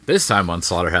This time on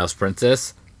Slaughterhouse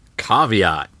Princess,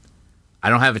 caveat. I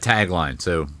don't have a tagline,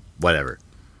 so whatever.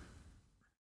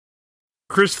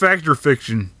 Chris Factor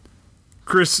Fiction.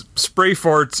 Chris spray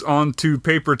farts onto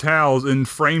paper towels and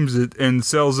frames it and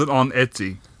sells it on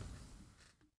Etsy.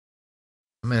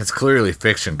 I mean, it's clearly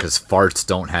fiction because farts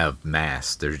don't have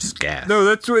mass. They're just gas. No,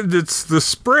 it's the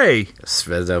spray.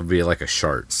 That would be like a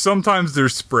shart. Sometimes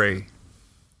there's spray.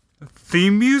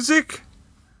 Theme music?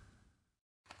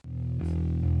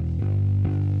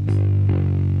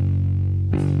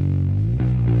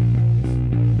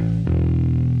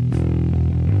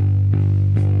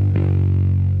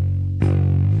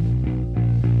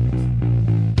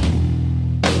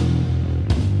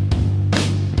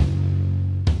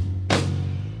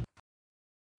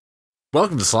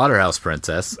 Welcome to Slaughterhouse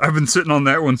Princess. I've been sitting on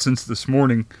that one since this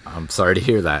morning. I'm sorry to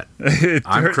hear that.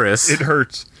 I'm Chris. It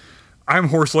hurts. I'm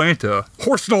Horse Lanta.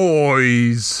 Horse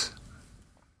noise!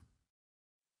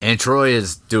 And Troy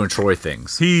is doing Troy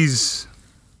things. He's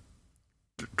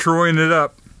Troying it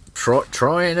up.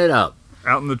 Troying it up.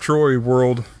 Out in the Troy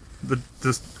world. The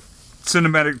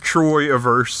cinematic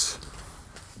Troy-averse.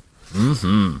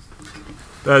 Mm-hmm.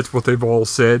 That's what they've all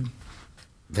said.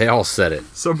 They all said it.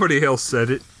 Somebody else said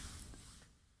it.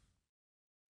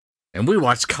 And we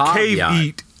watched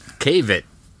Caveat. Cave it.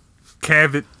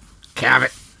 Cav it. Cav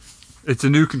it. It's a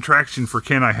new contraction for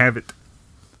can I have it.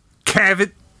 Cav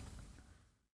it.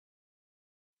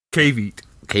 Caveat.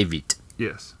 Caveat.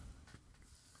 Yes.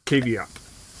 Caveat.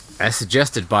 As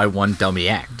suggested by one Dummy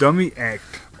Act. Dummy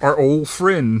Act. Our old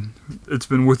friend. It's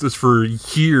been with us for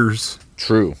years.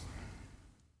 True.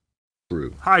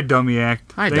 Hi, Dummy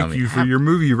Act. Hi, Thank Dummy. you for your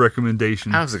movie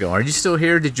recommendation. How's it going? Are you still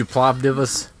here? Did you Plovdiv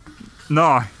us?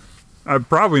 No.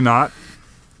 Probably not.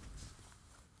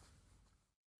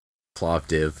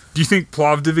 Plovdiv. Do you think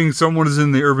Plovdiving someone is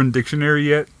in the Urban Dictionary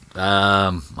yet?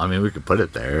 I mean, we could put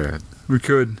it there. We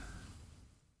could.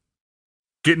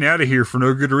 Getting out of here for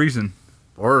no good reason.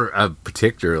 Or a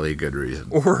particularly good reason.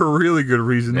 Or a really good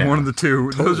reason. Yeah. One of the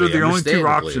two. Totally, those are the only two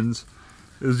options.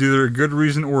 It was either a good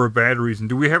reason or a bad reason.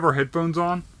 Do we have our headphones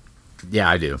on? Yeah,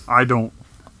 I do. I don't.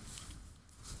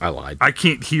 I lied. I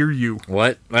can't hear you.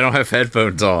 What? I don't have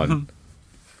headphones on.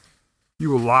 You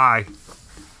will lie.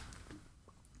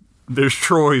 There's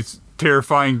Troy's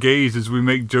terrifying gaze as we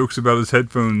make jokes about his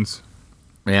headphones.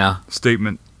 Yeah.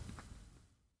 Statement.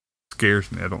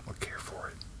 Scares me. I don't care for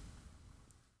it.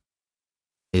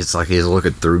 It's like he's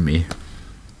looking through me.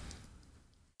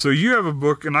 So you have a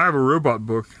book and I have a robot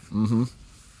book. Mm-hmm.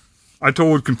 I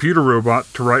told Computer Robot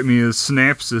to write me a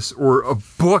synopsis, or a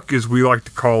book as we like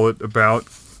to call it, about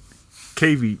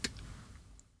Caveat.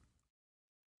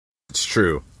 It's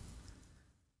true.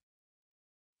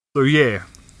 So yeah.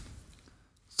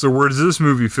 So where does this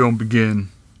movie film begin?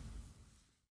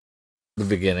 The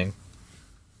beginning.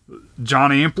 John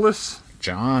Amplis?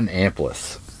 John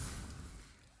Amplis.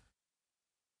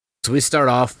 So we start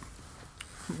off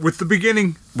with the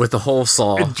beginning. With the hole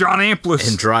saw. And John Amplis.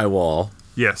 And drywall.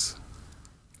 Yes.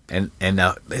 And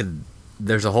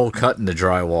there's a hole cut in the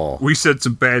drywall. We said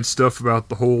some bad stuff about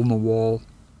the hole in the wall.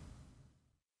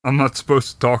 I'm not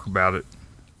supposed to talk about it.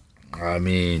 I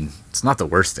mean, it's not the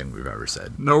worst thing we've ever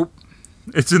said. Nope.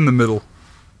 It's in the middle.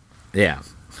 Yeah.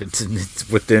 It's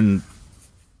within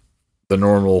the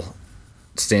normal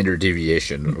standard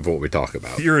deviation of what we talk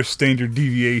about. You're a standard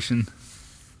deviation.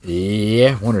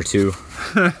 Yeah, one or two.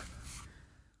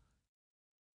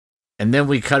 And then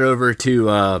we cut over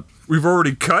to... We've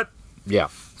already cut? Yeah.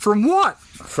 From what?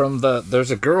 From there's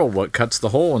a girl what cuts the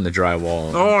hole in the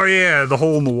drywall. Oh, yeah, the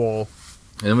hole in the wall.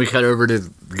 And then we cut over to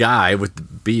the guy with the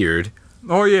beard.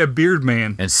 Oh, yeah, Beard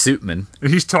Man. And Suitman.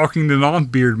 And he's talking to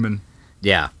non-Beardman.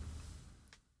 Yeah.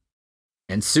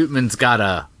 And Suitman's got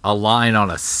a line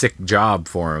on a sick job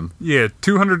for him. Yeah,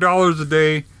 $200 a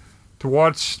day to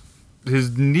watch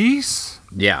his niece?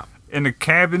 Yeah. In a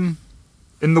cabin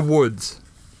in the woods.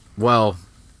 Well,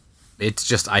 it's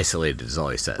just isolated is all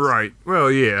he says. Right.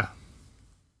 Well, yeah.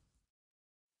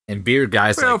 And Beard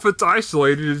Guy's well, if it's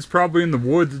isolated, it's probably in the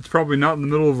woods. It's probably not in the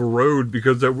middle of a road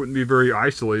because that wouldn't be very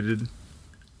isolated.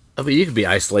 I mean, you could be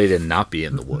isolated and not be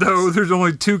in the woods. No, there's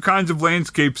only two kinds of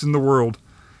landscapes in the world.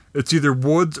 It's either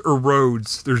woods or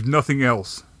roads. There's nothing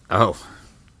else. Oh.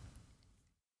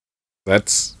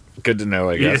 That's good to know,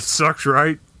 I guess. Yeah, it sucks,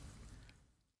 right?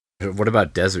 What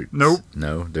about desert? Nope.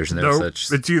 No, there's no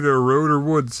such... It's either a road or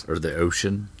woods. Or the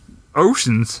ocean.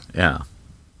 Oceans? Yeah.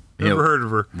 Never heard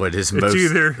of her. What is most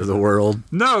of the world?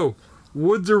 No.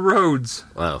 Woods or roads.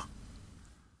 Wow.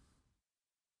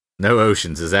 No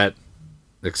oceans. Is that...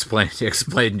 Explain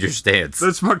your stance.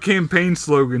 That's my campaign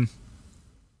slogan.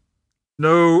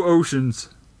 No oceans.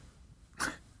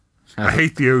 I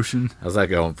hate the ocean. How's that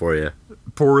going for you?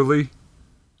 Poorly.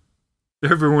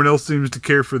 Everyone else seems to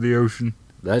care for the ocean.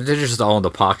 They're just all in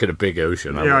the pocket of big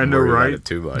ocean. Yeah, I know, worry right? about it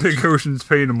too much. Big ocean's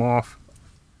paying them off.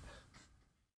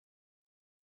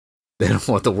 They don't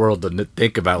want the world to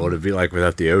think about what it'd be like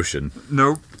without the ocean.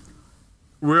 Nope.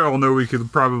 We all know we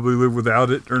could probably live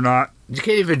without it or not. You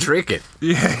can't even drink it.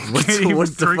 Yeah, What's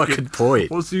the fucking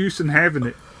point? What's the use in having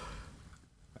it?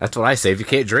 That's what I say. If you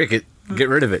can't drink it, get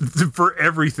rid of it. For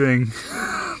everything.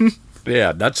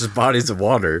 Yeah, not just bodies of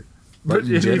water, but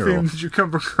in anything general. that you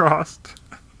come across.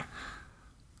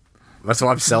 That's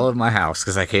why I'm selling my house,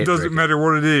 because I can't Doesn't drink matter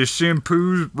what it is.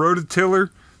 Shampoos,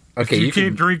 rototiller. Okay, if you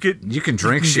can't drink it. You can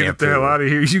drink you shampoo. Get the hell out of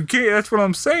here. You can't. That's what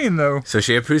I'm saying, though. So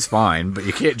shampoo's fine, but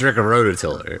you can't drink a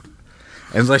rototiller.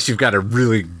 Unless you've got a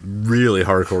really, really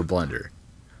hardcore blender.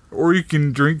 Or you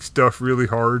can drink stuff really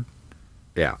hard.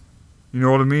 Yeah. You know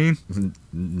what I mean?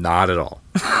 Not at all.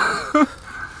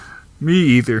 Me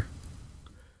either.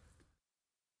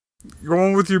 Go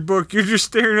on with your book. You're just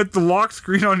staring at the lock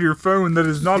screen on your phone that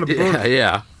is not a book.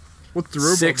 Yeah. What's the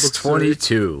robot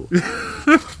 622.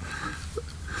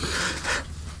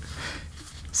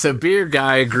 So beer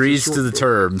guy agrees to the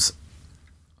terms.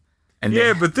 And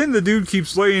yeah, but then the dude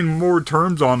keeps laying more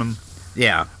terms on him.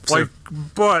 Yeah.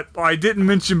 But I didn't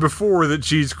mention before that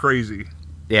she's crazy.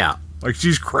 Yeah. Like,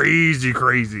 she's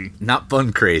crazy. Not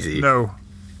fun crazy. No.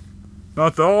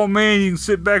 Not the, oh man, you can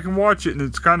sit back and watch it and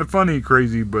it's kind of funny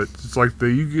crazy, but it's like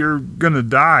you're gonna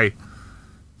die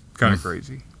kind of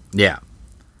crazy. Yeah.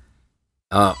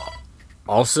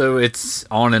 Also, it's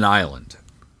on an island.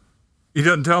 He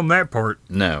doesn't tell him that part.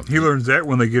 No. He learns that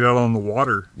when they get out on the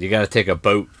water. You gotta take a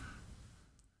boat.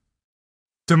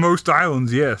 To most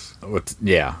islands, yes.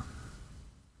 Yeah.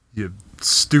 You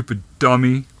stupid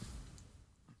dummy.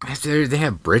 They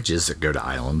have bridges that go to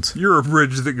islands. You're a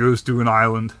bridge that goes to an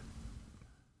island.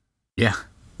 Yeah.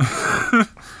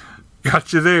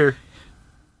 Got you there.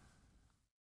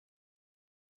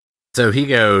 So he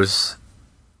goes,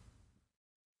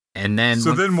 and then...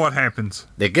 So then what happens?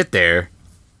 They get there,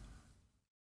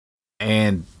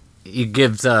 and he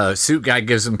gives... Suit guy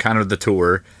gives him kind of the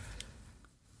tour,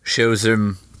 shows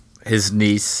him his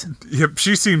niece. Yep,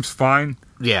 she seems fine.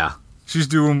 Yeah. She's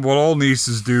doing what all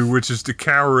nieces do, which is to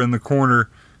cower in the corner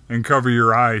and cover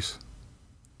your eyes.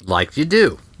 Like you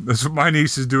do. That's what my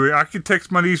niece is doing. I could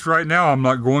text my niece right now. I'm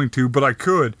not going to, but I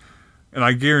could. And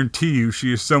I guarantee you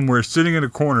she is somewhere sitting in a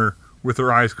corner with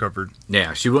her eyes covered.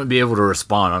 Yeah, she wouldn't be able to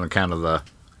respond on account of the...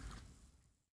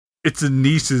 It's a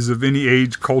nieces of any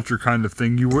age, culture kind of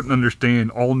thing. You wouldn't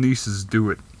understand. All nieces do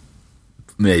it.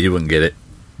 Yeah, you wouldn't get it.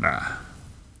 Nah.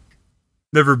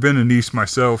 Never been a niece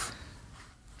myself.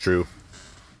 True.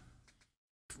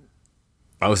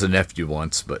 I was a nephew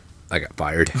once, but I got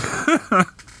fired.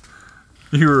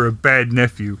 You were a bad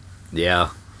nephew. Yeah.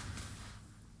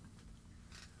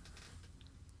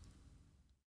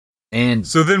 And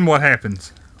so then what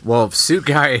happens? Well, Suit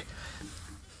Guy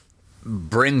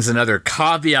brings another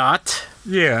caveat.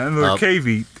 Yeah, another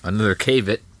caveat. Another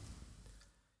caveat.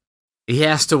 He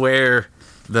has to wear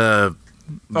the...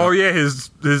 Oh, yeah, his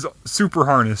super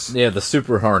harness. Yeah, the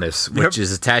super harness, which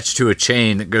is attached to a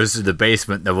chain that goes to the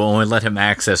basement that will only let him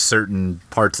access certain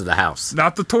parts of the house.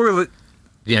 Not the toilet.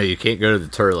 You can't go to the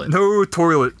toilet. No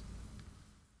toilet.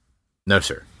 No,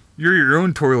 sir. You're your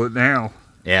own toilet now.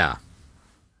 Yeah.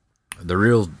 The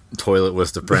real toilet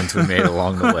was the friends we made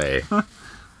along the way.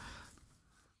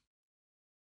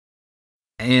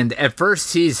 And at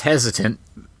first he's hesitant,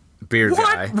 beer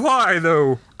guy. Why,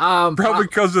 though? Probably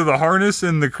because of the harness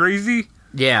and the crazy?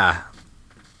 Yeah.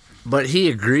 But he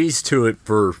agrees to it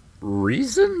for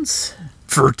reasons?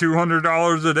 For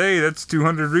 $200 a day, that's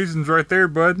 200 reasons right there,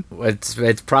 bud.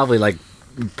 It's probably like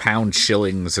pound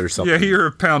shillings or something. Yeah, you're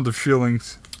a pound of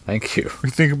shillings. Thank you. What do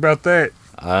you think about that?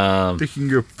 I think you can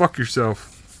go fuck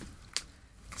yourself.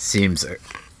 Seems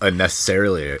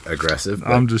unnecessarily aggressive.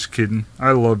 I'm just kidding.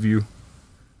 I love you.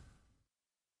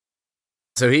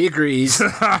 So he agrees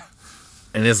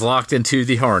and is locked into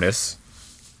the harness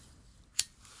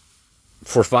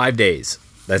for 5 days.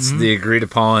 That's the agreed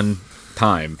upon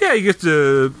time. Yeah, he gets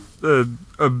a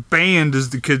band, as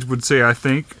the kids would say, I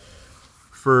think,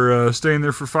 for staying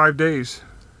there for 5 days.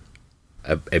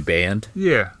 A band?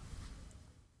 Yeah.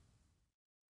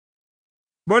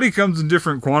 Buddy comes in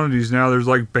different quantities now. There's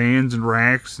like bands and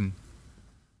racks and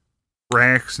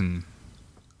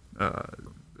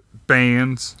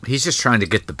bands. He's just trying to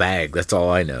get the bag. That's all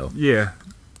I know. Yeah.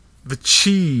 The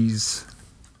cheese.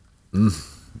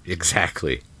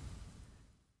 Exactly.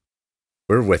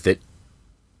 We're with it.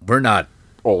 We're not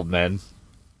old men.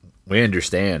 We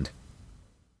understand.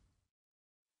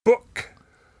 Book.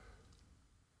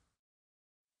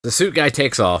 The suit guy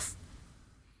takes off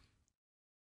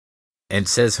and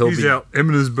says he's out. Him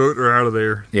and his boat are out of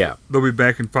there. Yeah. They'll be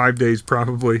back in 5 days,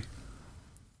 probably.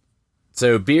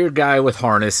 So beard guy with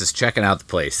harness is checking out the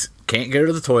place. Can't go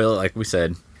to the toilet, like we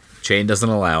said. Chain doesn't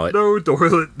allow it. No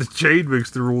toilet. The chain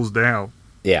makes the rules now.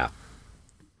 Yeah.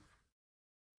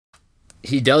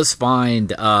 He does find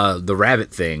the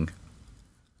rabbit thing.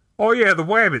 Oh, yeah, the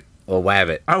wabbit. Well,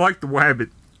 wabbit. I like the wabbit.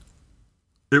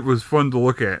 It was fun to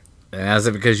look at. And is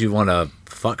it because you want to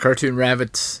fuck cartoon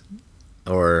rabbits?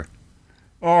 Or...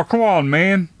 Oh, come on,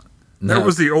 man. No. That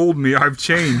was the old me. I've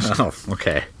changed. Oh,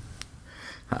 okay.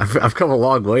 I've come a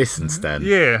long way since then.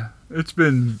 Yeah, it's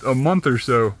been a month or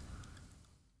so.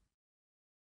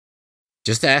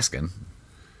 Just asking.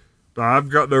 I've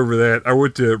gotten over that. I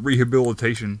went to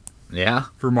rehabilitation. Yeah?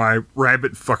 For my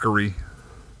rabbit fuckery.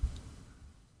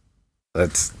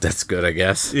 That's good, I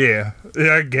guess. Yeah,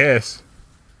 I guess.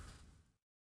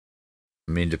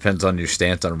 I mean, depends on your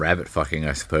stance on rabbit fucking,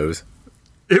 I suppose.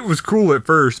 It was cool at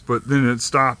first, but then it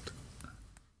stopped.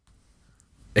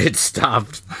 It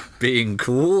stopped being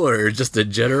cool, or just a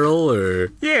general,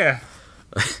 or... Yeah.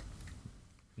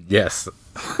 Yes.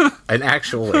 An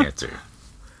actual answer.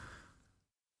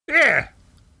 Yeah.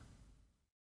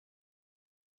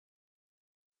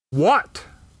 What?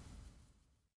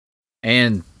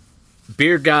 And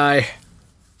beard guy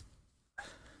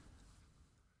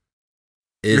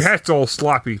is... Your hat's all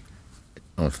sloppy.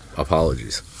 Oh,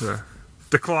 apologies.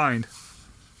 Declined.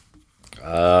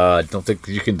 I don't think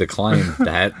you can decline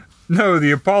that. No,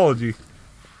 the apology.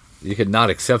 You can not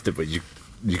accept it, but you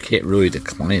can't really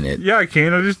decline it. Yeah, I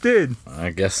can. I just did.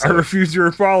 I guess so. I refuse your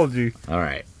apology. All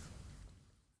right.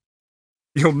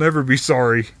 You'll never be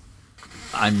sorry.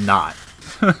 I'm not.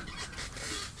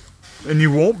 And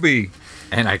you won't be.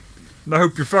 And I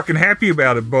hope you're fucking happy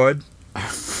about it, bud.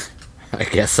 I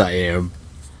guess I am.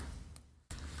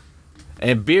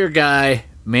 And beer guy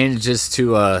manages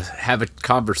to have a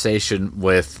conversation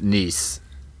with niece,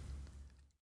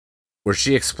 where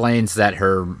she explains that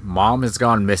her mom has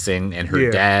gone missing and her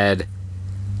dad...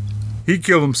 He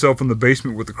killed himself in the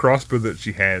basement with the crossbow that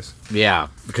she has. Yeah,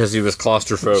 because he was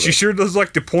claustrophobic. She sure does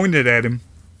like to point it at him.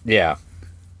 Yeah.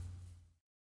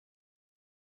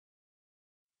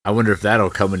 I wonder if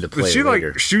that'll come into play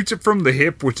later. But she, shoots it from the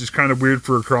hip, which is kind of weird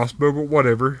for a crossbow, but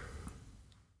whatever.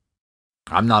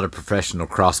 I'm not a professional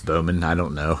crossbowman. I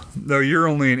don't know. No, you're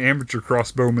only an amateur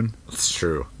crossbowman. That's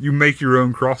true. You make your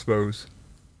own crossbows.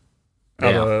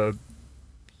 Out of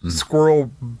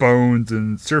squirrel bones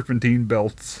and serpentine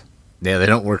belts. Yeah, they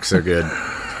don't work so good.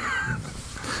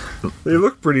 They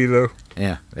look pretty, though.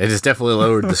 Yeah, it has definitely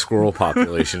lowered the squirrel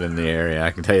population in the area. I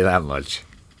can tell you that much.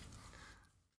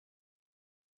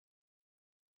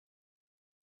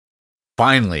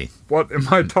 Finally. What am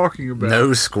I talking about?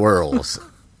 No squirrels,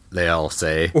 they all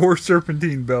say. Or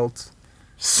serpentine belts.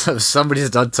 So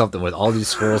somebody's done something with all these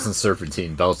squirrels and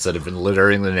serpentine belts that have been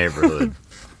littering the neighborhood.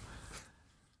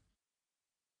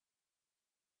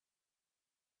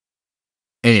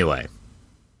 Anyway.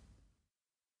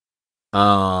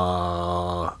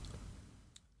 That's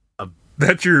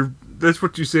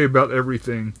what you say about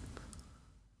everything.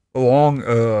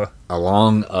 Well,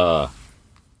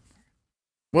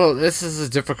 this is a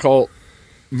difficult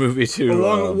movie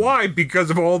to... why? Because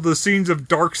of all the scenes of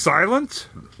dark silence?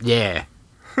 Yeah.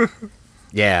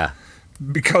 Yeah.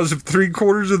 Because of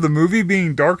 3/4 of the movie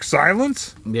being dark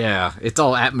silence? Yeah. It's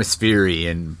all atmosphere-y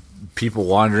and people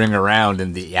wandering around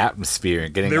in the atmosphere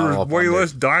and getting there was way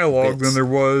less dialogue than there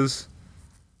was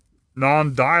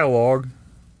non-dialogue.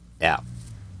 Yeah.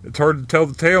 It's hard to tell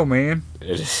the tale, man.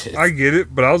 I get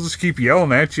it, but I'll just keep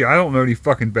yelling at you. I don't know any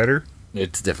fucking better.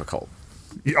 It's difficult.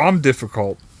 I'm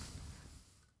difficult.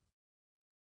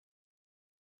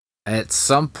 At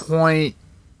some point,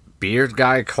 beard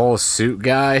guy calls suit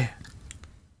guy.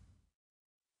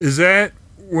 Is that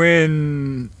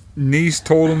when niece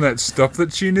told him that stuff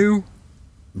that she knew?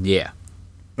 Yeah.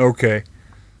 Okay.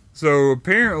 So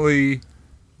apparently,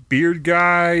 beard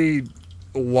guy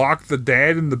locked the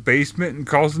dad in the basement and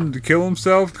caused him to kill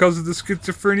himself because of the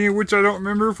schizophrenia, which I don't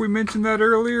remember if we mentioned that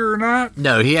earlier or not.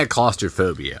 No, he had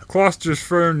claustrophobia.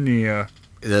 Claustrophobia.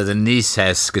 The niece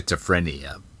has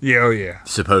schizophrenia. Yeah, oh yeah.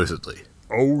 Supposedly.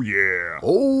 Oh yeah.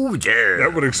 Oh yeah.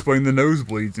 That would explain the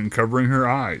nosebleeds and covering her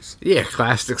eyes. Yeah,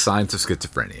 classic signs of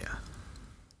schizophrenia.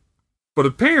 But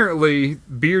apparently,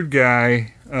 beard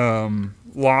guy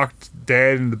locked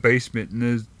dad in the basement and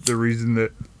is the reason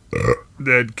that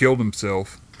dad killed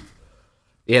himself.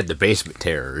 He had the basement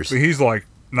terrors. But he's like,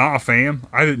 nah, fam,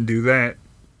 I didn't do that.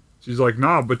 She's like,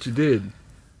 nah, but you did.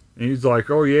 And he's like,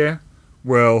 oh yeah?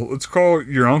 Well, let's call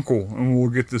your uncle and we'll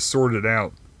get this sorted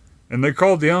out. And they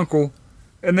called the uncle,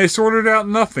 And they sorted out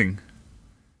nothing.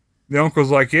 The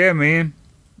uncle's like, yeah, man,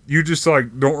 you just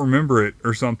like don't remember it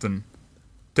or something.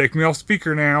 Take me off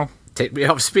speaker now. Take me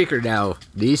off speaker now,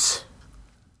 niece.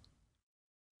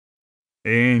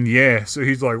 And yeah, so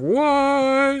he's like,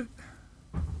 what?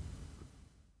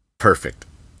 Perfect.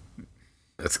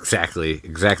 That's exactly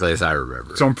as I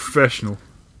remember. So I'm professional.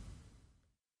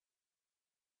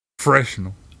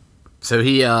 Professional. So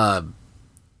he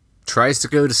tries to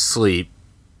go to sleep,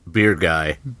 beard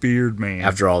guy. Beard man.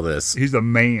 After all this. He's a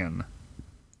man.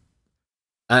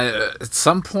 At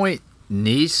some point,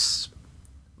 niece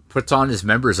puts on his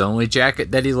members only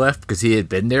jacket that he left because he had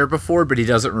been there before, but he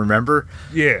doesn't remember.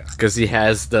 Yeah. Because he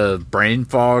has the brain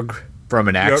fog from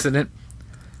an accident.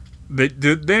 They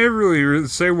never really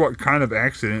say what kind of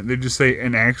accident. They just say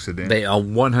an accident. They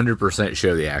 100%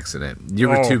 show the accident. You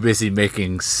were too busy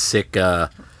making sick was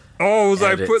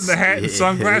I putting the hat and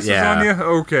sunglasses on you?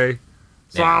 Okay.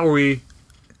 Sorry.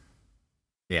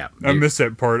 Yeah. I missed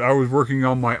that part. I was working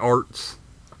on my arts.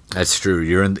 That's true.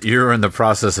 You're in the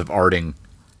process of arting.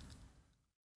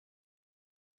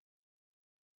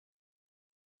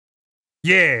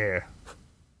 Yeah.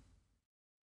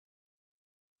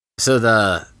 So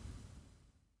the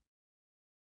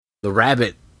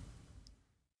rabbit.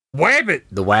 Wabbit!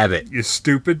 The wabbit. You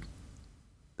stupid.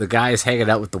 The guy is hanging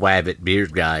out with the wabbit,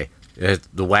 beard guy. The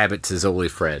wabbit's his only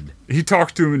friend. He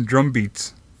talks to him in drum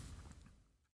beats.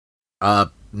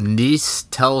 Niece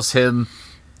tells him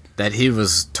that he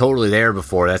was totally there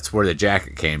before. That's where the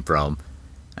jacket came from.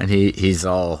 And he's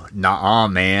all, nah,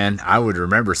 man, I would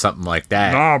remember something like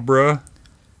that. Nah, bruh.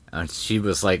 And she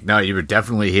was like, no, you were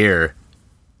definitely here.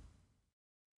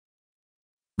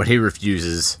 But he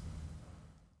refuses.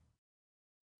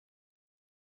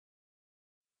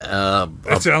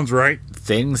 That sounds right.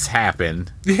 Things happen.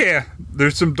 Yeah,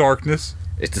 there's some darkness.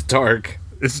 It's dark.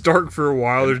 It's dark for a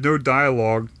while. There's no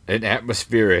dialogue. And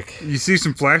atmospheric. You see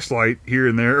some flashlight here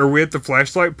and there. Are we at the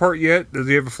flashlight part yet? Does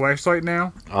he have a flashlight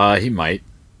now? He might.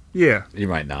 Yeah. He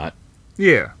might not.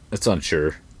 Yeah. It's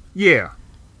unsure. Yeah.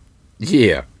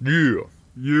 Yeah. Yeah.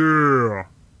 Yeah.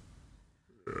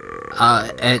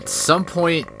 At some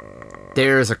point,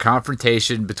 there's a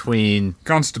confrontation between...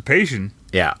 Constipation?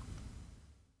 Yeah.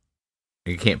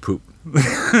 You can't poop.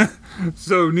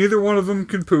 So neither one of them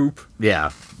can poop. Yeah.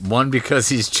 One because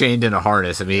he's chained in a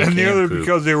harness. I mean, and the other poop.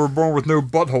 because they were born with no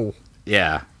butthole.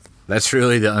 Yeah. That's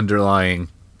really the underlying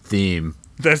theme.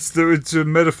 It's a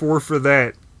metaphor for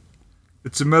that.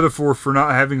 It's a metaphor for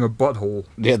not having a butthole.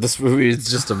 Yeah, this movie is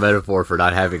just a metaphor for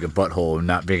not having a butthole and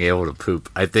not being able to poop.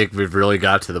 I think we've really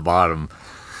got to the bottom.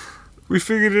 We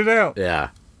figured it out. Yeah.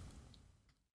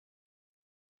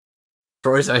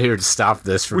 Troy's out here to stop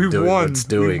this from doing what it's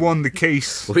doing. We won the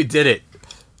case. We did it.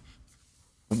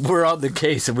 We're on the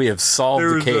case and we have solved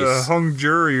the case. There's a hung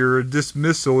jury or a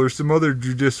dismissal or some other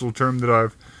judicial term that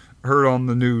I've heard on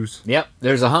the news. Yep,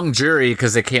 there's a hung jury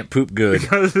because they can't poop good.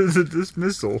 Because it's a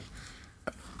dismissal.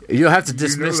 You'll have to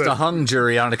dismiss the hung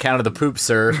jury on account of the poop,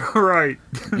 sir. Right.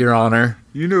 Your Honor.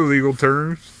 You know legal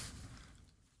terms.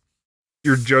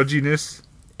 Your judginess.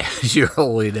 Your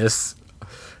Holiness.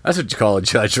 That's what you call a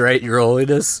judge, right? Your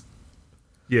Holiness?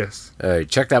 Yes. All right,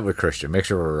 check that with Christian. Make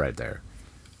sure we're right there.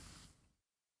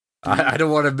 I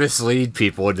don't want to mislead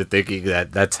people into thinking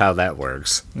that that's how that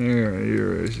works. You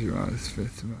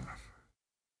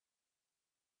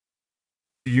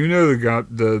know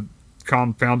the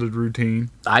confounded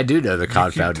routine. I do know the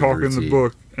confounded routine. Keep talking the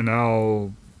book, and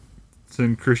I'll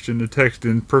send Christian a text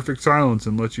in perfect silence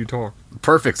and let you talk.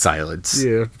 Perfect silence?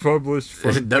 Yeah, published.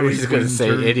 Nobody's going to say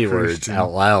any words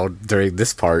out loud during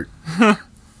this part.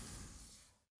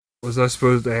 Was I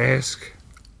supposed to ask?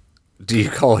 Do you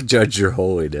call a judge your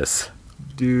holiness?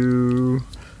 Do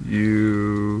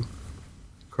you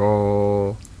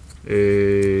call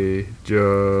a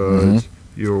judge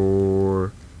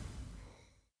your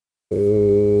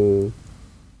holiness?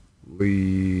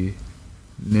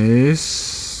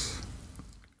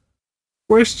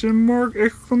 Question mark,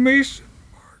 exclamation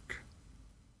mark.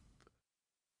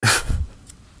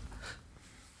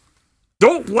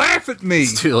 Don't laugh at me!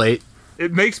 It's too late.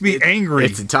 It makes me angry.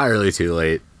 It's entirely too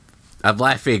late. I'm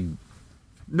laughing.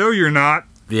 No, you're not.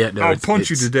 Yeah, no, I'll punch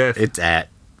you to death.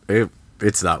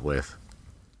 It's not with.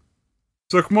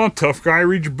 So come on, tough guy,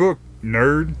 read your book,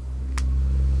 nerd.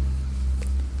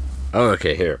 Oh,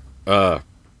 okay, here.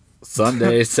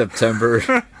 Sunday, September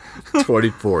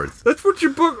 24th. That's what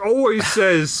your book always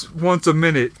says once a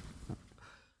minute.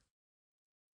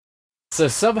 So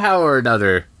somehow or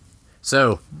another,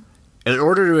 in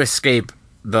order to escape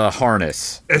the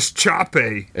harness. Escape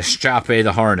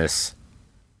the harness.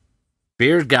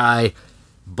 Beard guy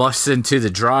busts into the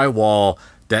drywall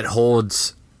that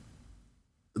holds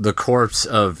the corpse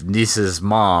of Niece's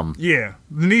mom. Yeah,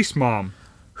 the niece mom.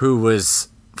 Who was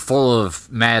full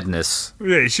of madness.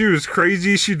 Yeah, she was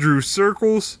crazy. She drew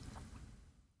circles.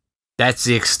 That's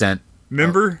the extent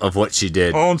Remember? Of what she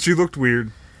did. Oh, and she looked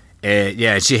weird.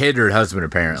 Yeah, she hated her husband,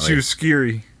 apparently. She was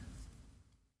scary.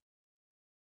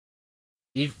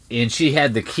 And she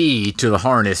had the key to the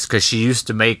harness because she used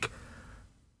to make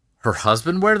her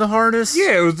husband wear the harness?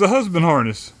 Yeah, it was the husband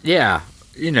harness. Yeah,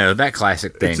 that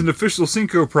classic thing. It's an official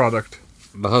Cinco product.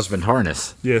 The husband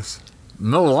harness. Yes.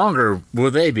 No longer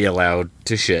will they be allowed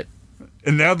to shit.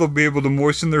 And now they'll be able to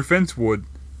moisten their fence wood,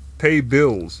 pay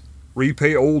bills,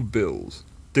 repay old bills,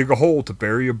 dig a hole to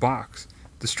bury a box,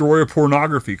 destroy a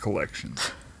pornography collection.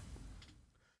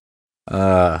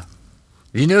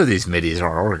 These middies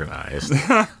are organized.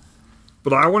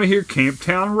 But I want to hear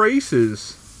Camptown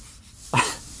races.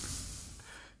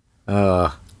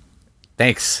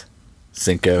 Thanks,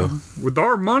 Cinco. With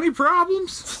our money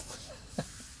problems?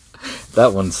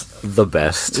 That one's the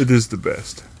best. It is the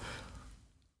best.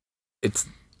 It's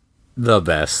the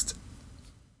best.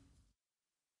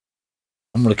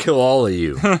 I'm going to kill all of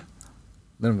you. Then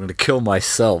I'm going to kill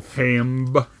myself.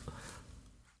 And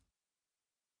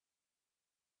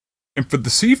for the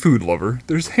seafood lover,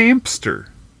 there's hamster.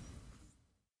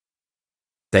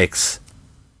 Thanks,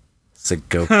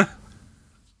 Cinco.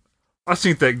 I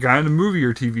seen that guy in a movie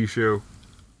or TV show.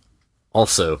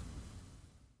 Also,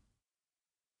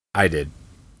 I did.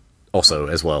 Also,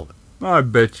 as well. I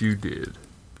bet you did.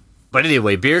 But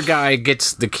anyway, Beer Guy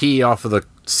gets the key off of the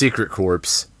secret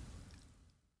corpse,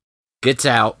 gets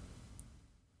out,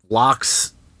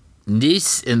 locks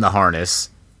Niece in the harness.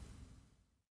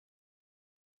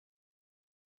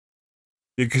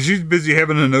 Yeah, because she's busy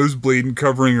having a nosebleed and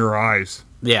covering her eyes.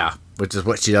 Yeah, which is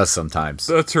what she does sometimes.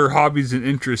 That's her hobbies and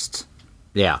interests.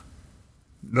 Yeah.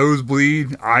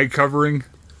 Nosebleed, eye covering.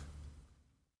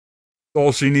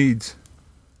 All she needs.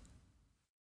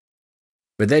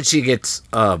 But then she gets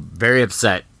very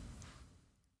upset.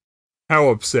 How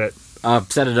upset?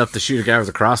 Upset enough to shoot a guy with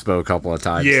a crossbow a couple of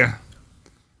times. Yeah.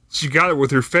 She got it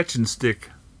with her fetching stick.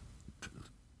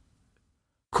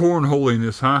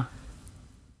 Cornholiness, huh?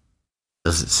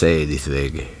 Doesn't say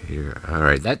anything here.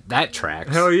 Alright, that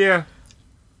tracks. Hell yeah.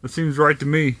 That seems right to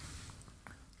me.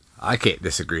 I can't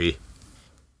disagree.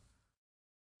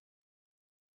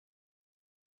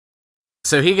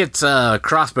 So he gets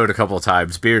crossbowed a couple of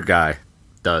times. Beard Guy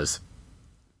does.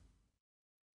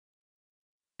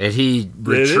 And he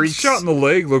retreats. That shot in the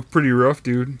leg looked pretty rough,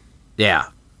 dude. Yeah.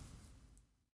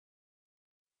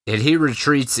 And he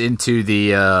retreats into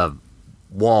the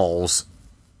walls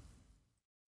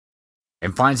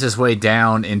and finds his way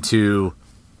down into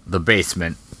the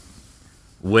basement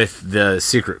with the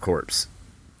secret corpse.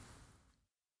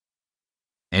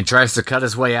 And tries to cut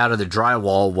his way out of the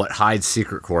drywall, what hides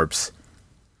secret corpse.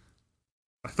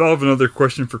 I thought of another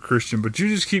question for Christian, but you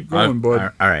just keep going,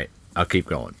 bud. All right, I'll keep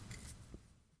going.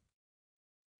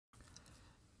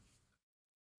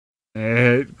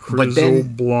 At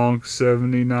Crizzle Blanc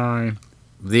 79.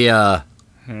 The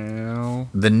How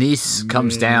niece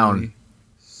comes down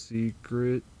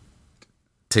secret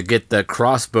to get the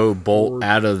crossbow bolt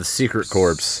out of the secret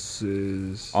corpse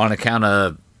on account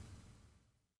of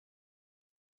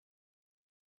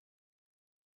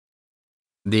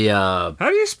the how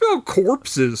do you spell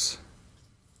corpses?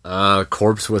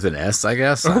 Corpse with an S, I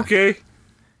guess. Okay.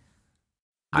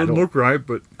 Doesn't look right,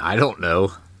 but I don't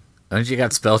know. Don't you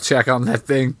got spell check on that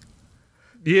thing?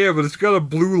 Yeah, but it's got a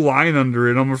blue line under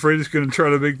it. I'm afraid it's going to try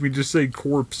to make me just say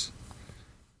corpse.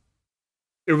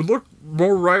 It would look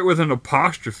more right with an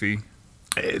apostrophe.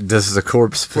 Does the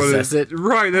corpse possess it?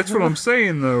 Right, that's what I'm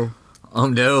saying, though. Oh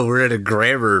no, we're at a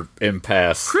grammar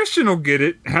impasse. Christian will get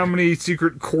it. How many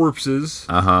secret corpses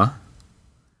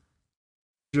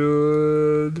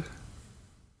should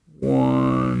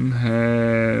one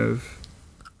have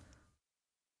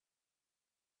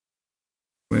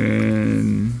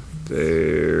when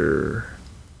they're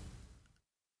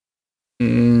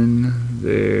in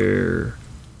their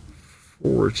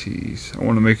 40s? I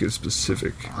want to make it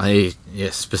specific.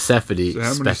 Specificity. So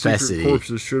how many secret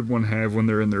corpses should one have when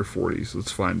they're in their 40s?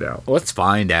 Let's find out. Let's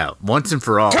find out once and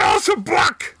for all. Tell us a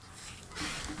book!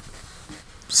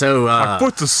 So, my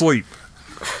foot's asleep.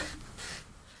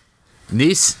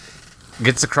 Niece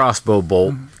gets a crossbow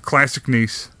bolt. Classic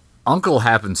niece. Uncle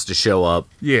happens to show up.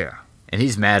 Yeah. And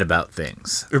he's mad about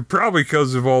things. Probably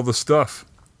because of all the stuff.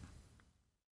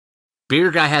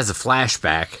 Beer Guy has a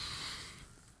flashback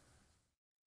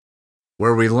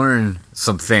where we learn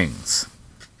some things.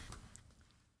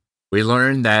 We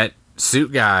learn that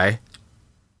Suit Guy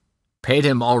paid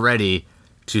him already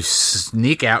to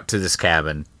sneak out to this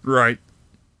cabin. Right.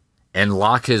 And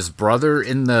lock his brother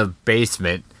in the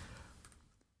basement.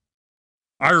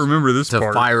 I remember this part.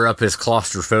 To fire up his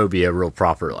claustrophobia real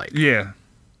proper, like. Yeah.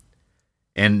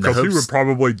 And because he would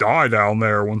probably die down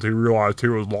there once he realized he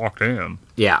was locked in.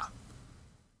 Yeah.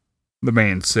 The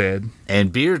man said.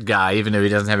 And Beard Guy, even though he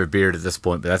doesn't have a beard at this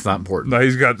point, but that's not important. No,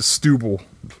 he's got the stubble.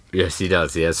 Yes, he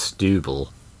does. He has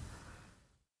stubble.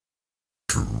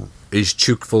 He's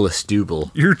chook full of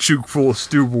stubble. You're chook full of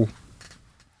stubble.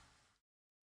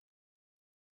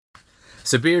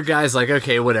 So Beard Guy's like,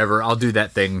 okay, whatever. I'll do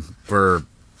that thing for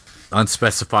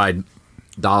unspecified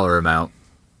dollar amount.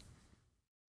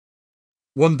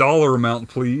 $1 amount,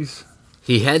 please.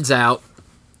 He heads out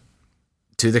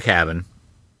to the cabin.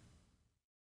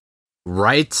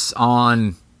 Writes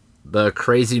on the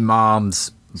crazy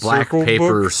mom's black circle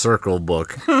paper book? Circle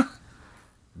book.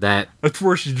 That's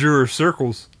where she drew her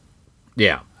circles.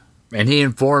 Yeah. And he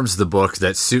informs the book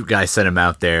that Suit Guy sent him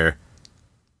out there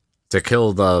to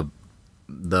kill the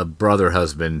brother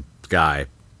husband guy.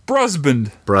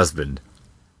 Brusband.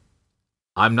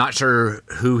 I'm not sure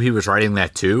who he was writing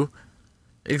that to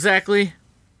exactly.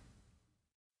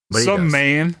 But some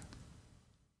man.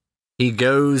 He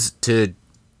goes to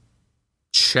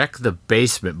check the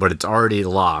basement, but it's already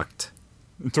locked.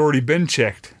 It's already been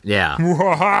checked.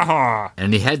 Yeah.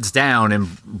 And he heads down, and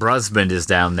Brusband is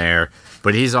down there,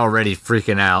 but he's already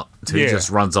freaking out, so he just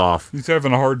runs off. He's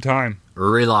having a hard time.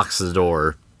 Relocks the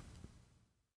door.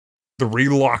 The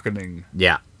relocking.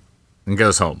 Yeah. And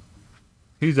goes home.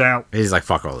 He's out. He's like,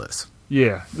 fuck all this.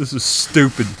 Yeah, this is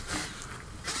stupid.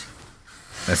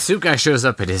 The Suit Guy shows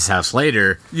up at his house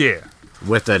later. Yeah.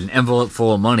 With an envelope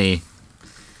full of money.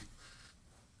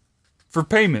 For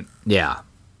payment. Yeah.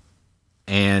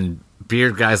 And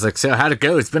Beard Guy's like, so how'd it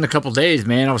go? It's been a couple days,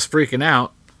 man. I was freaking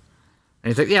out.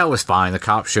 And he's like, yeah, it was fine. The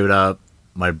cop showed up.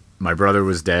 My brother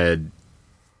was dead.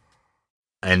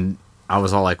 And I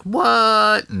was all like,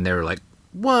 what? And they were like,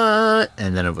 what?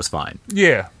 And then it was fine.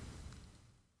 Yeah.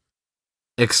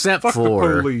 Except Fuck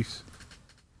for the police.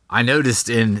 I noticed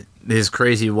in his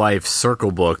crazy wife's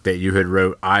circle book that you had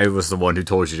wrote, I was the one who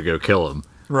told you to go kill him.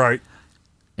 Right.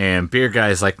 And Beard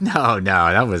Guy's like, no,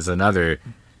 that was another.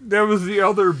 That was the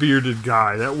other bearded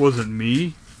guy. That wasn't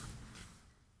me.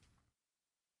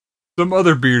 Some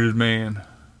other bearded man.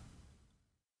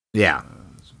 Yeah.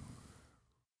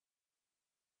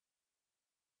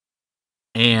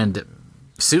 And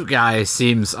Suit Guy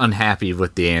seems unhappy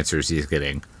with the answers he's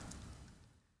getting.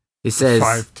 He says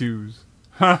 5 2s.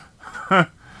 Huh.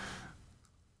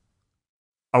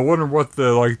 I wonder what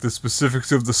the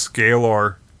specifics of the scale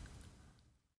are.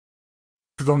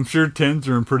 Because I'm sure 10s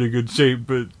are in pretty good shape,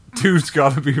 but 2's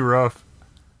got to be rough.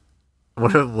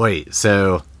 Wait,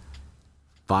 so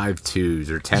 5 2s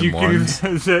or 10 1s?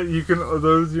 Are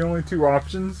those the only two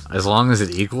options? As long as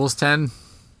it equals 10?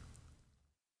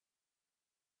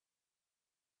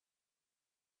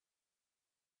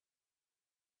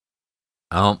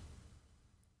 Oh.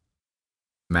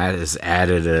 Matt has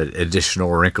added an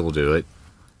additional wrinkle to it.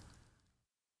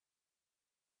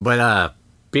 But,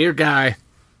 Beard Guy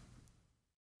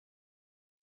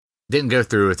didn't go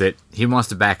through with it. He wants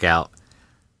to back out.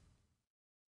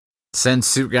 Sends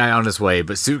Suit Guy on his way,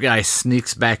 but Suit Guy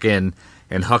sneaks back in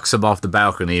and hucks him off the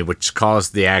balcony, which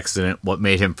caused the accident, what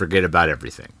made him forget about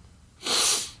everything.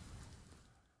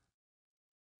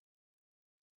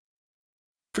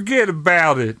 Forget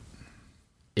about it.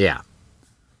 Yeah.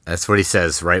 That's what he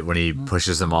says right when he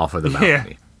pushes him off of the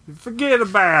balcony. Yeah. Forget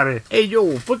about it. Hey,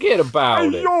 yo, forget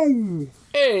about it. Yo.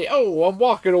 Hey, I'm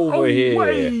walking over here.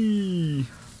 Way.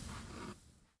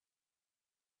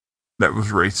 That was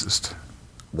racist.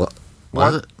 What?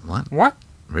 Was it? What? What?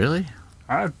 Really?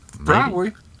 Probably.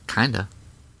 Maybe. Kinda.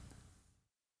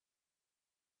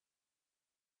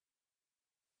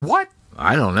 What?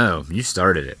 I don't know. You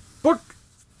started it.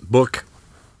 Book.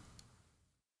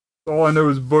 All I know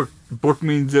is book. Book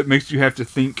means it makes you have to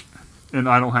think, and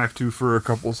I don't have to for a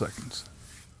couple seconds.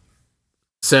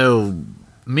 So,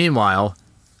 meanwhile,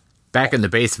 back in the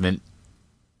basement,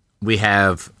 we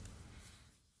have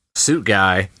Suit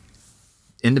Guy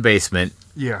in the basement.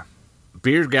 Yeah.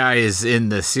 Beard Guy is in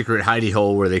the secret hidey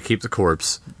hole where they keep the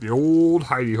corpse. The old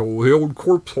hidey hole. The old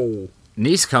corpse hole.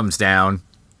 Niece comes down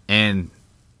and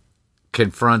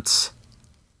confronts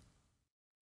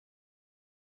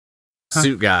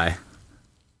Suit Guy.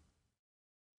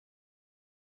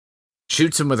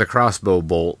 Shoots him with a crossbow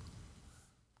bolt.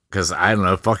 Because, I don't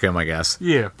know, fuck him, I guess.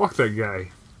 Yeah, fuck that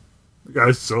guy. The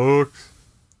guy sucks.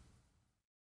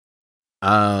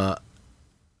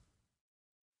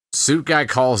 Suit Guy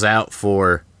calls out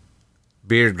for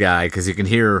Beard Guy because he can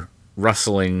hear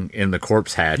rustling in the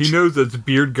corpse hatch. He knows that's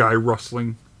Beard Guy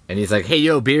rustling. And he's like, hey,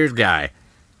 yo, Beard Guy,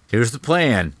 here's the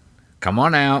plan. Come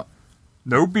on out.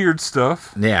 No beard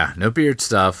stuff. Yeah, no beard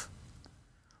stuff.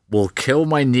 We'll kill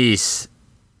my niece,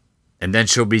 and then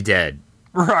she'll be dead.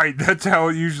 Right, that's how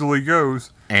it usually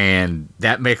goes. And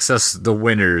that makes us the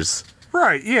winners.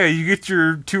 Right, yeah, you get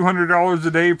your $200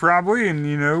 a day probably, and,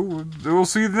 we'll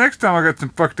see you the next time I got some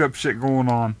fucked up shit going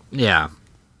on. Yeah.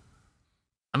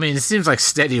 I mean, it seems like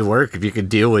steady work if you can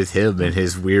deal with him and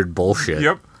his weird bullshit.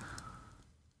 Yep.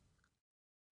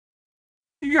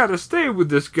 You gotta stay with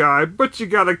this guy, but you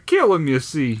gotta kill him, you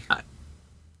see.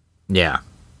 Yeah.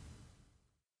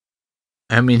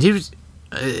 I mean, he was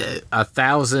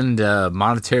 1,000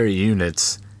 monetary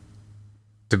units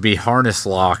to be harness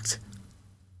locked.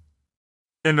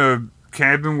 In a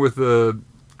cabin with a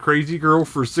crazy girl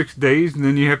for 6 days, and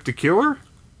then you have to kill her?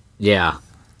 Yeah.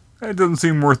 That doesn't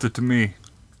seem worth it to me.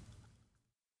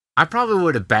 I probably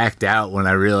would have backed out when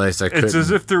I realized I couldn't. It's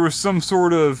as if there was some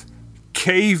sort of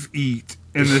cave eat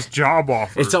in this job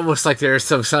offer. It's almost like there's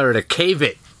some sort of cave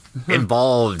it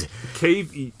involved.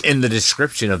 Cave eat. In the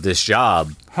description of this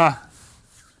job. Huh.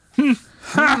 It's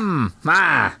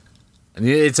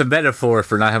a metaphor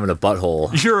for not having a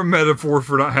butthole. You're a metaphor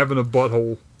for not having a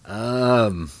butthole.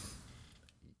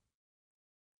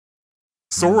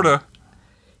 Sorta.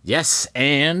 Yes,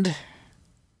 and...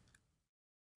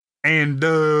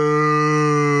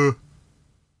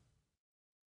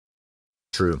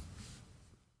 True.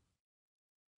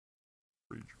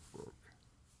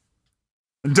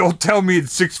 Don't tell me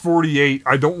it's 6:48.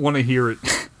 I don't want to hear it.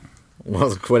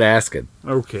 Well, quit asking.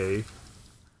 Okay.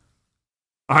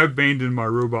 I abandoned my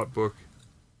robot book.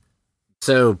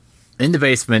 So, in the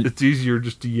basement... It's easier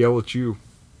just to yell at you.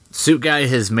 Suit Guy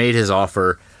has made his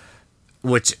offer,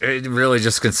 which it really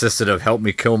just consisted of help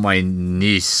me kill my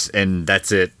niece, and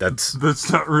that's it. That's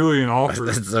not really an offer.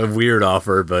 That's a weird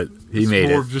offer, but he made it.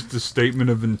 It's more of just a statement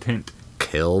of intent.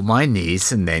 Kill my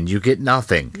niece, and then you get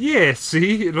nothing. Yeah,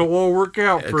 see? It'll all work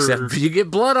out for... Except you get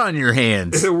blood on your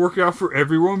hands. It'll work out for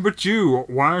everyone but you.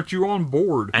 Why aren't you on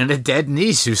board? And a dead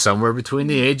niece who's somewhere between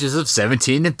the ages of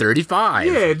 17 and 35.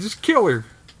 Yeah, just kill her.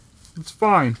 It's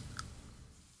fine.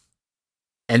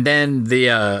 And then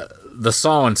the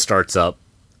sawing starts up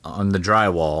on the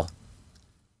drywall,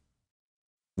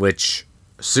 which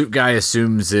Suit Guy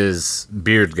assumes is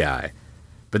Beard Guy.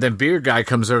 But then Beard Guy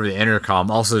comes over the intercom.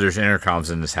 Also, there's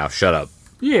intercoms in this house. Shut up.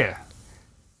 Yeah.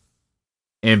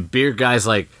 And Beard Guy's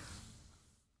like,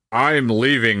 I'm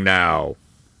leaving now.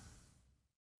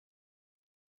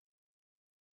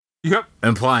 Yep.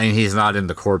 Implying he's not in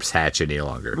the corpse hatch any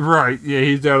longer. Right. Yeah,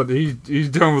 he's out of he's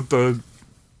done with the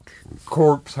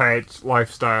corpse hatch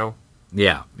lifestyle.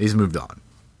 Yeah, he's moved on.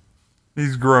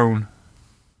 He's grown.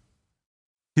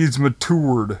 He's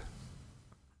matured.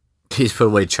 He's put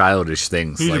away childish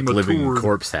things He's like matured. living in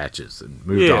corpse hatches and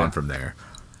moved on from there.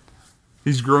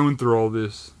 He's grown through all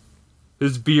this.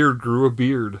 His beard grew a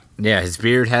beard. Yeah, his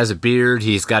beard has a beard.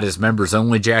 He's got his members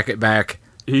only jacket back.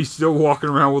 He's still walking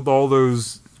around with all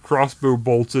those crossbow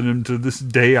bolts in him to this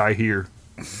day, I hear.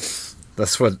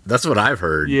 That's what I've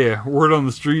heard. Yeah, word on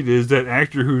the street is that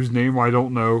actor whose name I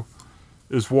don't know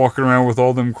is walking around with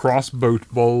all them crossbow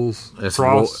balls.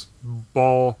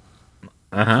 Crossball.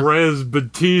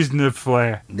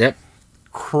 Presbytisnefla. Yep.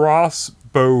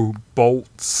 Crossbow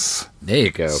bolts. There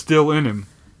you go. Still in him.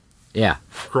 Yeah.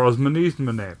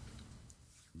 Crosmanismanap.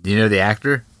 Do you know the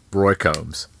actor? Roy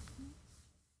Combs.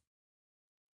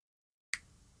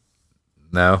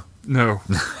 No? No.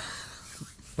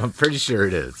 I'm pretty sure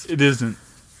it is. It isn't.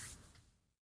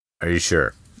 Are you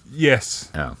sure? Yes.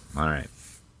 Oh, alright.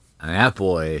 And that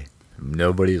boy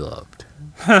nobody loved.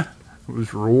 It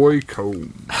was Roy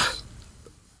Combs.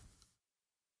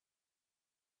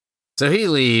 So he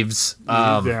leaves. He's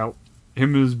out.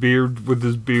 Him and his beard, with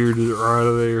his beard, are out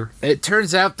of there. It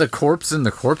turns out the corpse in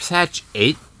the corpse hatch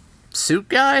ate Suit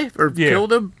Guy? Or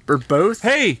killed him? Or both?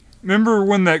 Hey, remember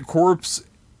when that corpse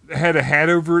had a hat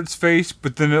over its face,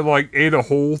 but then it ate a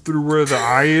hole through where the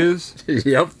eye is?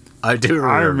 Yep. I do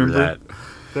remember that.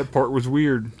 That part was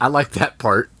weird. I like that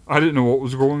part. I didn't know what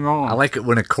was going on. I like it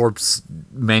when a corpse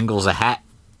mangles a hat.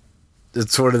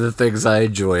 It's one of the things I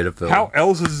enjoy in a film. How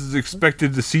else is it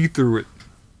expected to see through it?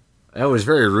 That was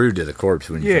very rude to the corpse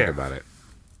when you think about it.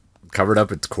 Covered up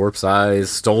its corpse eyes,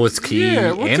 stole its key,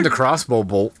 and the crossbow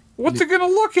bolt. What's it gonna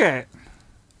look at?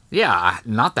 Yeah,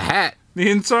 not the hat.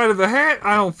 The inside of the hat?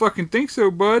 I don't fucking think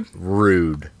so, bud.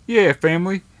 Rude. Yeah,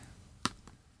 family.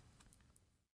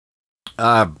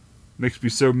 Makes me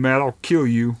so mad I'll kill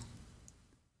you.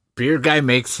 Beard Guy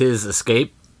makes his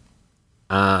escape.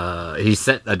 He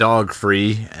set a dog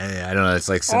free. I don't know. It's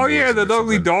like oh yeah, the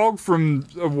ugly dog from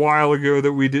a while ago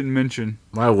that we didn't mention.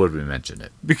 Why would we mention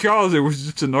it? Because it was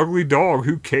just an ugly dog.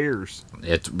 Who cares?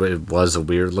 It was a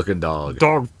weird looking dog.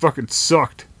 Dog fucking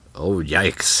sucked. Oh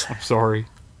yikes! I'm sorry.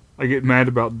 I get mad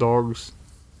about dogs.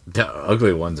 The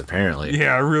ugly ones, apparently.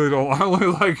 Yeah, I really don't. I only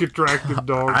like attractive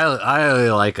dogs. I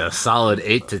only like a solid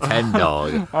 8 to 10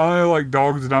 dog. I only like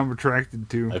dogs that I'm attracted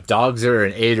to. If dogs are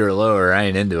an 8 or lower, I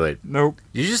ain't into it. Nope.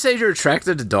 Did you just say you're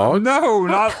attracted to dogs? No,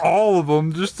 not all of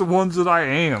them. Just the ones that I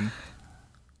am.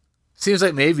 Seems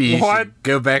like maybe you should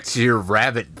go back to your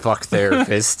rabbit fuck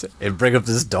therapist and bring up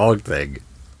this dog thing.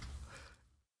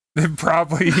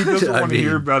 Probably. He doesn't want to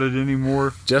hear about it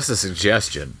anymore. Just a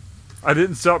suggestion. I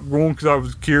didn't stop going because I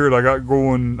was cured. I got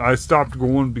going. I stopped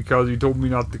going because he told me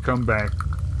not to come back.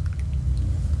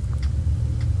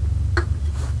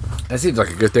 That seems like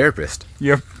a good therapist.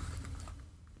 Yep.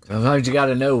 Sometimes you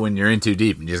gotta know when you're in too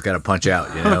deep and you just gotta punch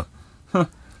out, you know?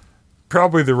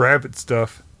 Probably the rabbit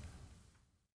stuff.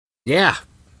 Yeah.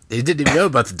 He didn't even know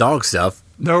about the dog stuff.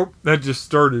 Nope. That just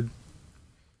started.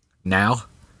 Now?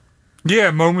 Yeah,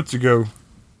 moments ago.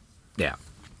 Yeah.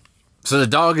 So the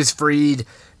dog is freed.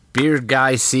 Beard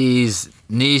guy sees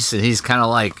niece and he's kind of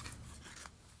like,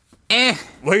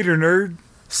 Later, nerd.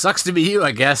 Sucks to be you,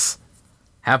 I guess.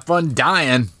 Have fun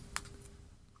dying.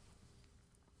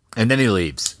 And then he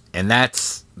leaves. And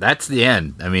that's the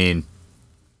end. I mean,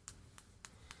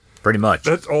 pretty much.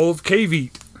 That's all of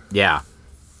caveat. Yeah.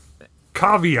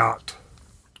 Caveat.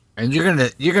 And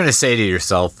you're gonna say to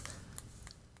yourself,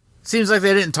 seems like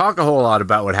they didn't talk a whole lot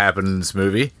about what happened in this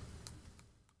movie.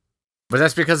 But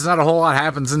that's because not a whole lot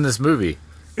happens in this movie.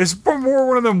 It's more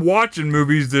one of them watching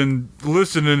movies than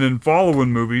listening and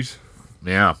following movies.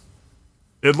 Yeah.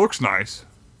 It looks nice.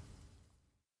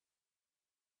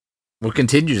 Well,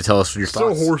 continue to tell us your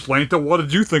thoughts. So, Horse Lanta, what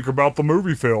did you think about the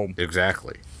movie film?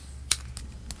 Exactly.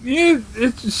 Yeah,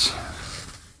 it's just...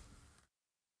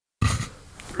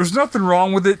 There's nothing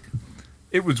wrong with it.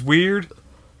 It was weird.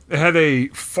 It had a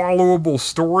followable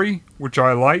story, which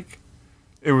I like.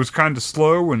 It was kind of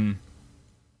slow and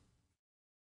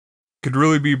could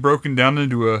really be broken down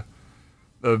into a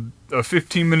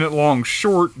 15-minute long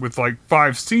short with like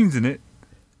 5 scenes in it.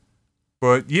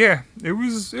 But yeah, it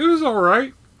was all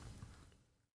right.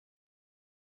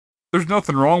 There's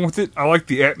nothing wrong with it. I like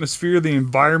the atmosphere, the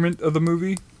environment of the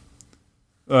movie.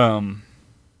 It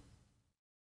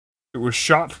was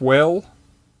shot well.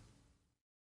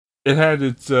 It had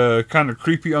its kind of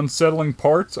creepy, unsettling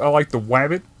parts. I like the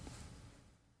wabbit.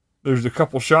 There's a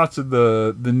couple shots of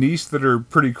the niece that are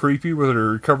pretty creepy with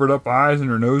her covered up eyes and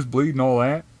her nose bleed and all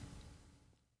that.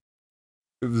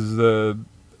 It was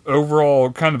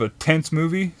overall kind of a tense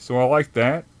movie, so I like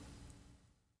that.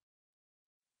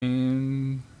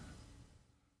 And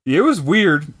yeah, it was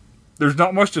weird. There's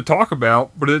not much to talk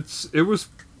about, but it was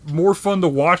more fun to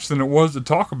watch than it was to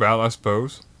talk about, I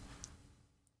suppose.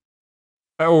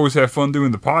 I always have fun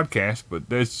doing the podcast, but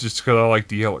that's just because I like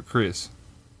to yell at Chris.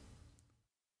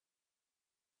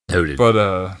 Noted. But,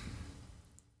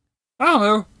 I don't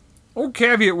know. Old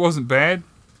Caveat wasn't bad.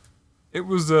 It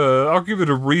was, I'll give it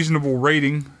a reasonable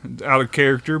rating out of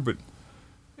character, but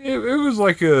it was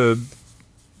like a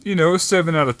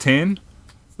 7 out of 10.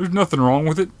 There's nothing wrong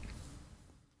with it.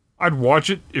 I'd watch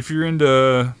it if you're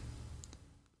into,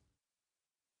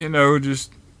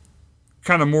 just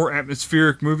kind of more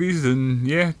atmospheric movies, then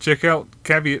yeah, check out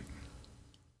Caveat.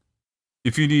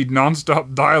 If you need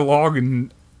nonstop dialogue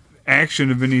and action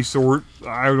of any sort,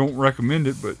 I don't recommend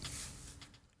it, but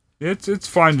it's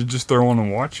fine to just throw on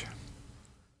and watch.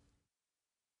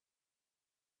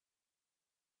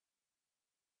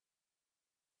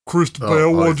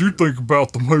 Christabel, what'd you think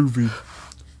about the movie?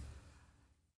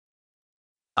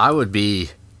 I would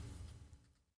be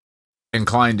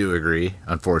inclined to agree,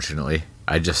 unfortunately.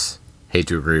 I just hate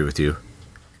to agree with you.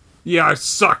 Yeah, I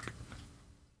suck.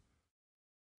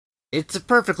 It's a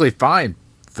perfectly fine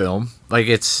film. Like,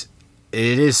 it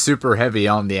is super heavy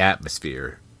on the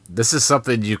atmosphere. This is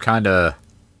something you kind of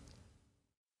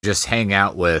just hang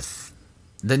out with.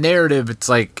 The narrative, it's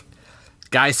like,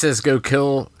 guy says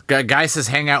guy says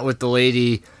hang out with the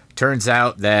lady. Turns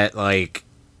out that, like,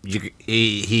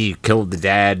 he killed the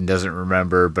dad and doesn't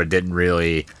remember, but didn't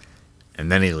really.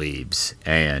 And then he leaves.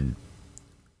 And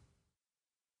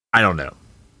I don't know.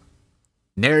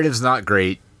 Narrative's not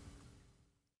great,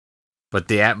 but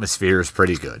the atmosphere is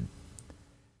pretty good.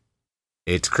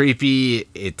 It's creepy.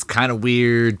 It's kind of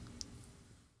weird.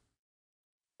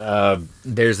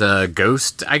 There's a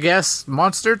ghost, I guess,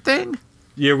 monster thing.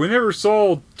 Yeah, we never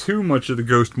saw too much of the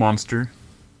ghost monster.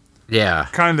 Yeah.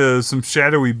 Kind of some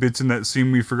shadowy bits in that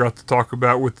scene we forgot to talk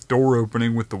about with the door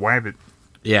opening with the wabbit.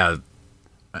 Yeah.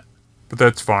 But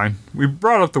that's fine. We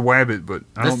brought up the wabbit, but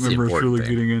I don't That's the remember us really important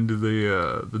thing. getting into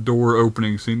the door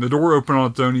opening scene. The door opened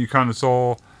on its own.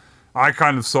 I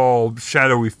kind of saw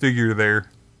shadowy figure there.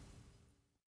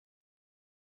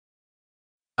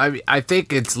 I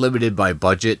think it's limited by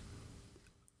budget.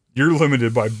 You're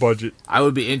limited by budget. I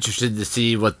would be interested to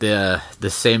see what the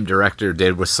same director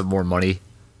did with some more money.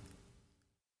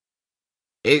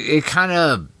 It kind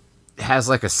of has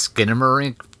like a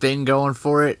Skinamarink thing going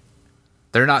for it.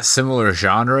 They're not similar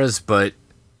genres, but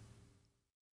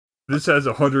This has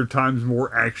 100 times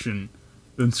more action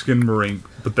than Skinamarink,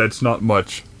 but that's not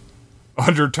much.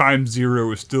 100 times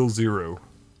 0 is still 0.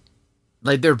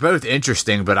 like they're both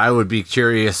interesting, but I would be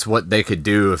curious what they could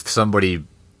do if somebody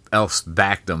else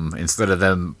backed them instead of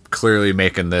them clearly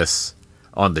making this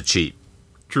on the cheap.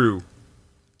 True.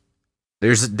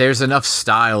 There's enough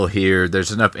style here,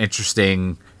 there's enough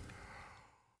interesting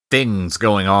things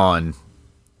going on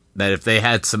that if they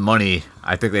had some money,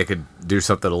 I think they could do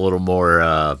something a little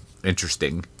more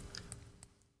interesting.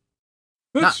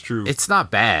 That's true. It's not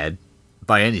bad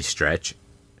by any stretch.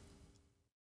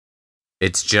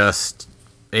 It's just,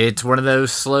 it's one of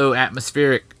those slow,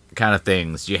 atmospheric kind of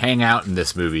things. You hang out in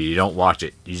this movie, you don't watch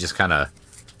it. You just kind of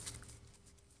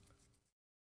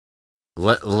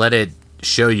let it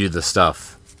show you the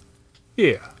stuff.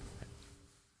 Yeah.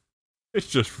 It's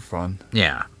just for fun.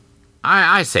 Yeah.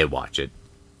 I say watch it.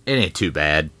 It ain't too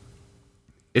bad.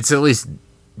 It's at least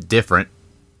different.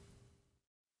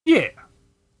 Yeah.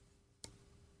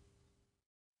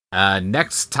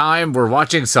 Next time we're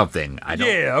watching something.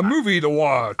 A movie to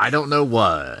watch. I don't know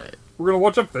what. We're going to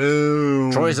watch a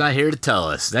film. Troy's not here to tell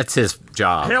us. That's his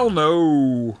job. Hell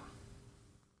no.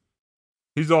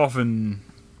 He's off in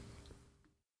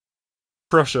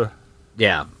Prussia.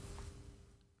 Yeah.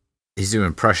 He's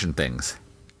doing Prussian things.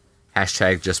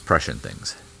 Hashtag just Prussian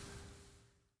things.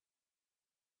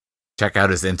 Check out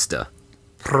his Insta.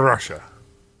 Prussia.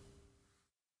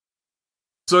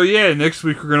 So yeah, next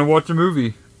week we're going to watch a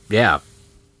movie. Yeah.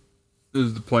 This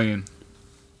is the plan.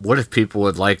 What if people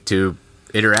would like to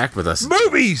interact with us?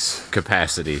 Movies!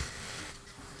 Capacity.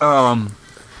 You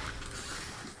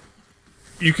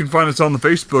can find us on the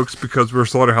Facebooks because we're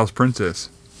Slaughterhouse Princess.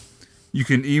 You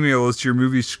can email us your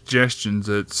movie suggestions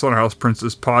at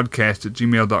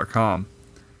slaughterhouseprincesspodcast@gmail.com.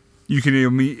 You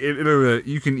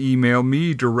can email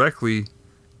me directly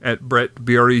at Brett,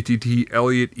 BRETT,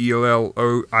 Elliot,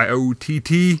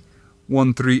 ELLOIOTT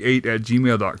 138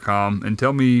 @gmail.com and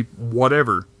tell me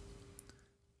whatever.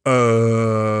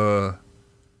 You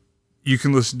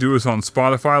can listen to us on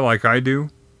Spotify like I do.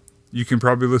 You can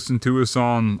probably listen to us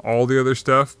on all the other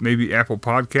stuff, maybe Apple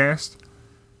Podcast.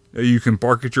 You can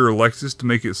bark at your Alexis to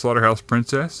make it Slaughterhouse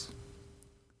Princess.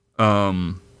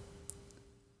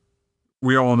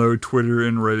 We all know Twitter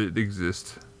and Reddit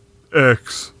exist.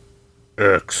 X.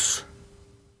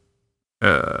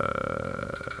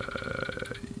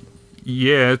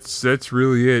 Yeah, that's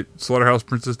really it.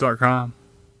 SlaughterhousePrincess.com.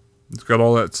 It's got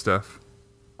all that stuff.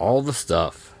 All the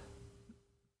stuff.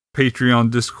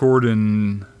 Patreon, Discord,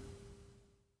 and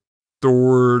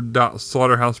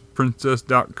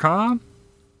store.slaughterhouseprincess.com.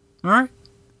 Alright?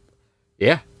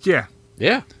 Yeah. Yeah.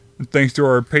 Yeah. And thanks to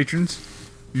our patrons.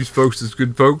 These folks is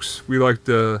good folks. We like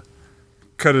to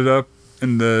cut it up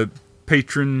in the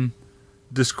patron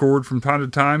Discord from time to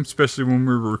time, especially when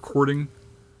we're recording.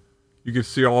 You can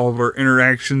see all of our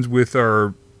interactions with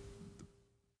our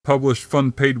published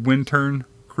fun paid intern,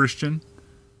 Christian.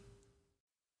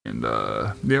 And,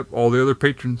 all the other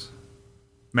patrons.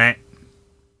 Matt.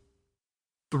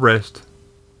 The rest.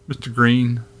 Mr.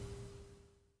 Green.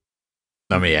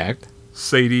 Dummy act.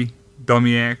 Sadie.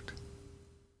 Dummy Act.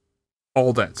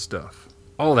 All that stuff.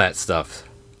 All that stuff.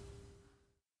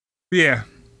 Yeah.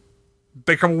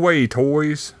 Take them away,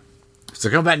 toys. So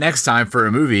come back next time for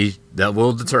a movie that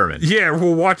we'll determine. Yeah,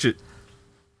 we'll watch it.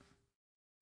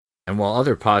 And while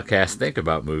other podcasts think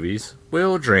about movies,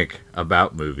 we'll drink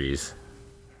about movies.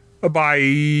 Bye-bye.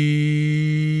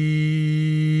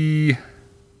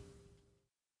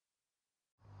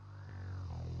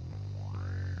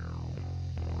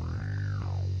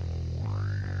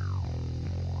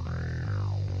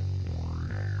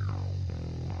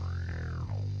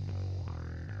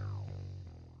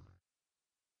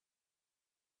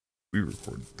 We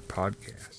recorded the podcast.